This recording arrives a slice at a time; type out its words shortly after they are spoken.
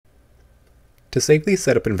To safely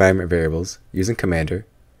set up environment variables using Cmder,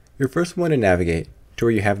 you first want to navigate to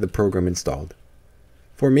where you have the program installed.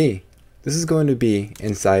 For me, this is going to be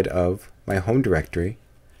inside of my home directory,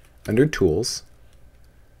 under Tools,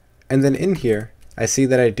 and then in here, I see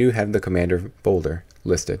that I do have the Cmder folder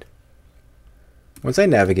listed. Once I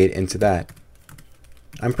navigate into that,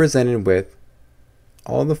 I'm presented with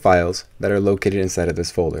all the files that are located inside of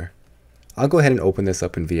this folder. I'll go ahead and open this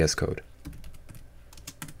up in VS Code.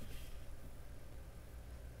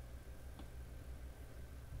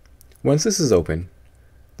 Once this is open,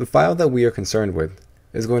 the file that we are concerned with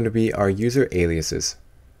is going to be our user aliases.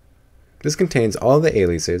 This contains all the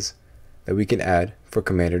aliases that we can add for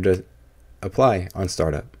Cmder to apply on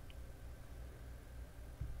startup.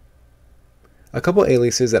 A couple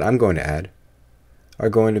aliases that I'm going to add are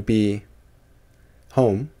going to be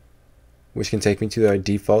home, which can take me to our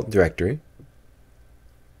default directory.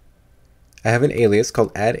 I have an alias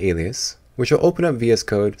called add alias, which will open up VS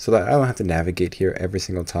Code so that I don't have to navigate here every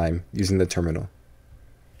single time using the terminal.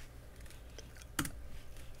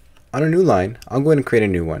 On a new line, I'll go ahead and create a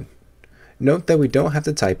new one. Note that we don't have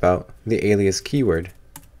to type out the alias keyword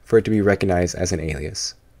for it to be recognized as an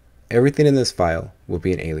alias. Everything in this file will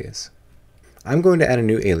be an alias. I'm going to add a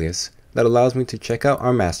new alias that allows me to check out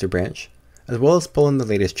our master branch as well as pull in the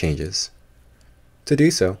latest changes. To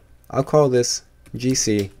do so, I'll call this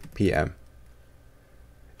GCPM.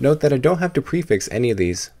 Note that I don't have to prefix any of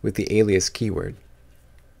these with the alias keyword.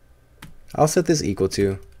 I'll set this equal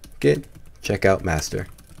to get checkout master.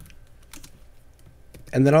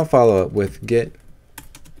 And then I'll follow up with get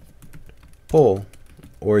pull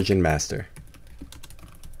origin master.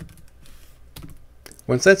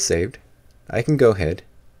 Once that's saved, I can go ahead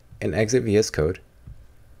and exit VS Code.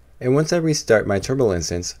 And once I restart my terminal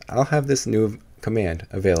instance, I'll have this new command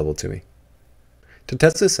available to me. To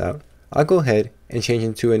test this out, I'll go ahead and change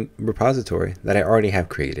into a repository that I already have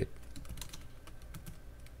created.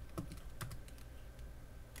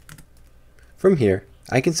 From here,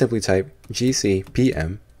 I can simply type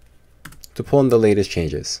GCPM to pull in the latest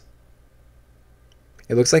changes.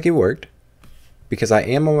 It looks like it worked because I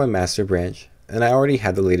am on my master branch and I already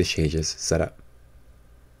have the latest changes set up.